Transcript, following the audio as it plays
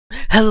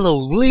Hello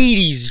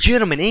ladies,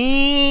 gentlemen,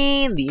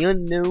 and the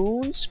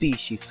unknown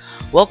species.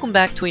 Welcome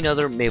back to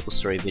another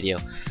Maplestory video.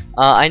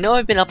 I know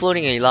I've been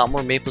uploading a lot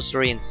more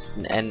Maplestory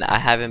and I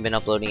haven't been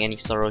uploading any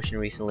Star Ocean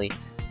recently,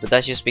 but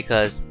that's just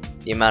because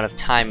the amount of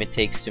time it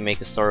takes to make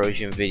a Star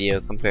Ocean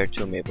video compared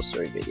to a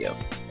Maplestory video.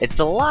 It's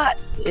a lot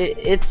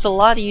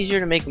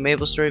easier to make a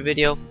Maplestory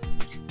video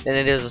than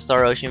it is a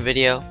Star Ocean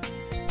video,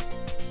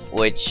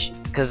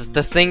 because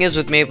the thing is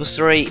with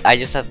Maplestory, I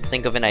just have to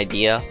think of an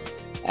idea.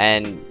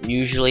 And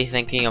usually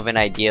thinking of an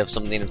idea of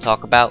something to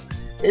talk about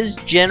is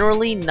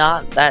generally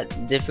not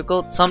that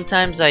difficult.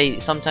 Sometimes I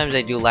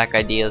do lack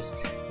ideas,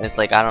 and it's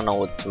like I don't know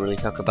what to really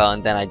talk about,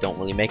 and then I don't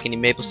really make any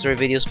Maplestory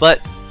videos.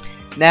 But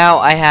now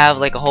I have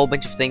like a whole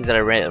bunch of things that I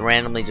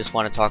randomly just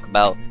want to talk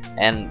about,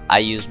 and I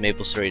use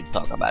Maplestory to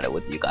talk about it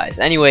with you guys.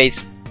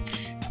 Anyways,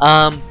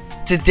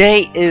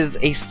 today is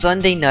a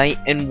Sunday night,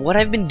 and what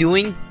I've been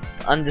doing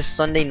on this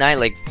Sunday night,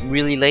 like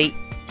really late,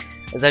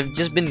 is I've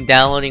just been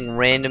downloading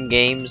random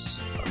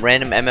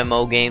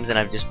MMO games, and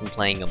I've just been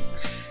playing them.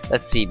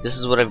 Let's see, this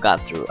is what I've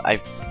got through.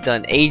 I've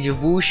done Age of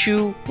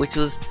Wushu, which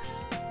was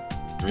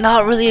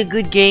not really a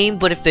good game,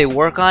 but if they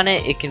work on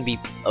it, it can be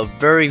a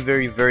very,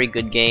 very, very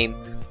good game.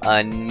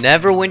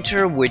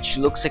 Neverwinter, which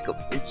looks like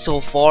it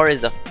so far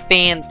is a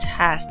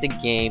fantastic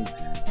game.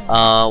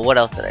 What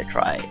else did I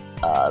try?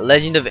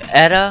 Legend of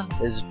Edda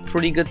is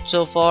pretty good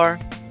so far.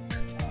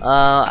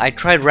 I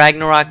tried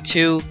Ragnarok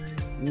 2.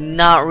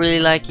 Not really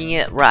liking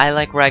it. I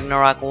like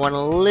Ragnarok 1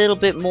 a little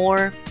bit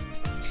more.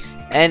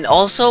 And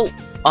also,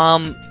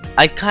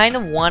 I kind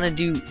of want to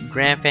do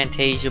Grand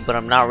Fantasia, but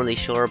I'm not really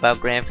sure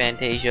about Grand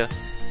Fantasia.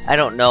 I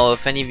don't know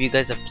if any of you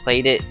guys have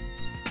played it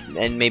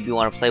and maybe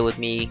want to play with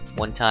me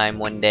one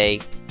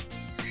day,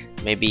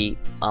 maybe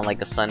on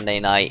like a Sunday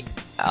night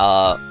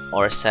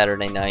or a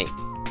Saturday night.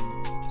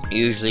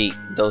 Usually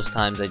those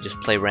times I just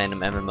play random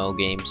MMO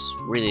games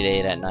really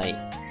late at night,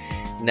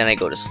 and then I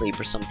go to sleep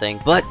or something.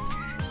 But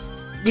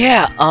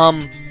yeah,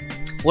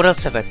 what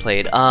else have I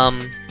played?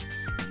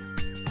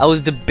 I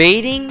was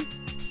debating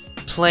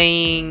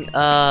playing,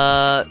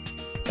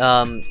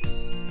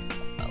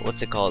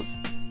 what's it called?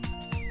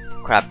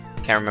 Crap,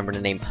 can't remember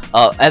the name.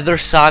 Ether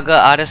Saga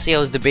Odyssey. I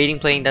was debating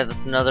playing that.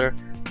 That's another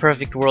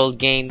perfect world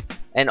game.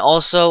 And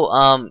also,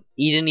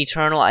 Eden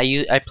Eternal.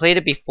 I played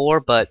it before,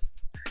 but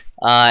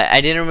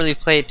I didn't really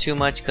play it too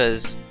much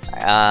because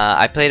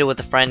I played it with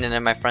a friend, and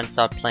then my friend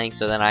stopped playing,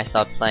 so then I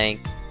stopped playing.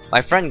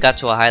 My friend got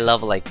to a high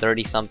level, like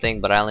 30 something,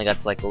 but I only got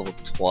to like level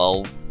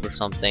 12 or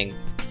something.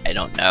 I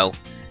don't know,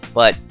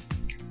 but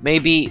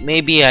maybe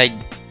I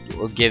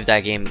will give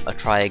that game a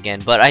try again.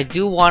 But I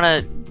do want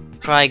to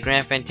try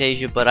Grand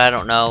Fantasia, but I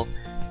don't know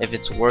if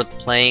it's worth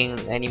playing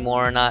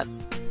anymore or not.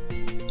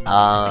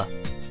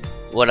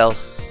 What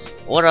else?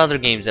 What other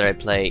games did I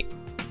play?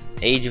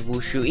 Age of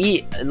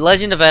Wushu,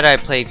 Legend of Edda I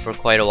played for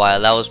quite a while.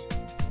 That was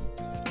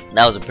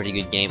a pretty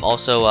good game.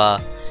 Also,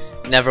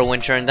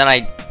 Neverwinter, and then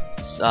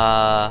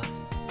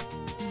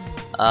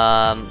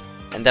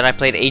I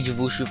played Age of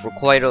Wushu for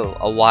quite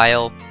a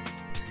while.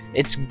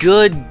 It's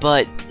good,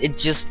 but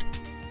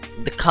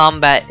the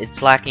combat,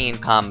 it's lacking in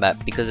combat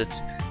because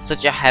it's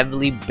such a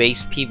heavily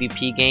based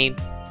PvP game.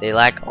 They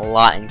lack a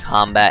lot in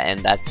combat,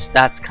 and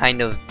that's kind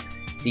of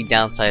the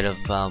downside of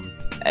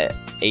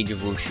Age of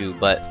Wushu.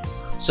 But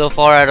so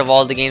far, out of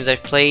all the games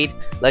I've played,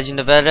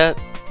 Legend of Edda,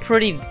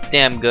 pretty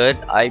damn good.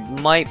 I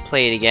might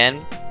play it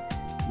again.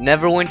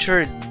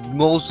 Neverwinter,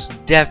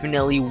 most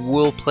definitely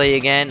will play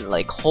again.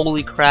 Like,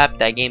 holy crap,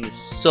 that game is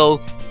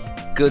so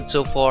good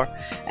so far.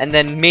 And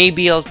then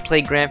maybe I'll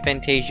play Grand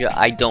Fantasia.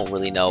 I don't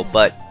really know,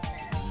 but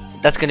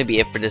that's gonna be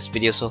it for this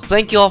video. So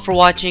thank you all for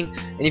watching,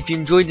 and if you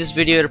enjoyed this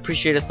video, I'd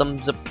appreciate a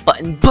thumbs up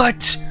button.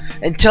 But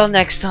until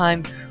next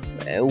time,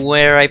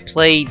 where I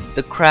play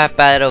the crap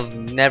out of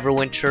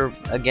Neverwinter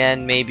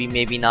again,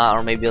 maybe not,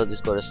 or maybe I'll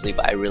just go to sleep.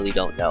 I really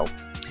don't know.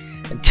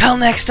 Until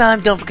next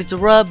time, don't forget to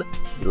rub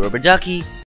your rubber ducky.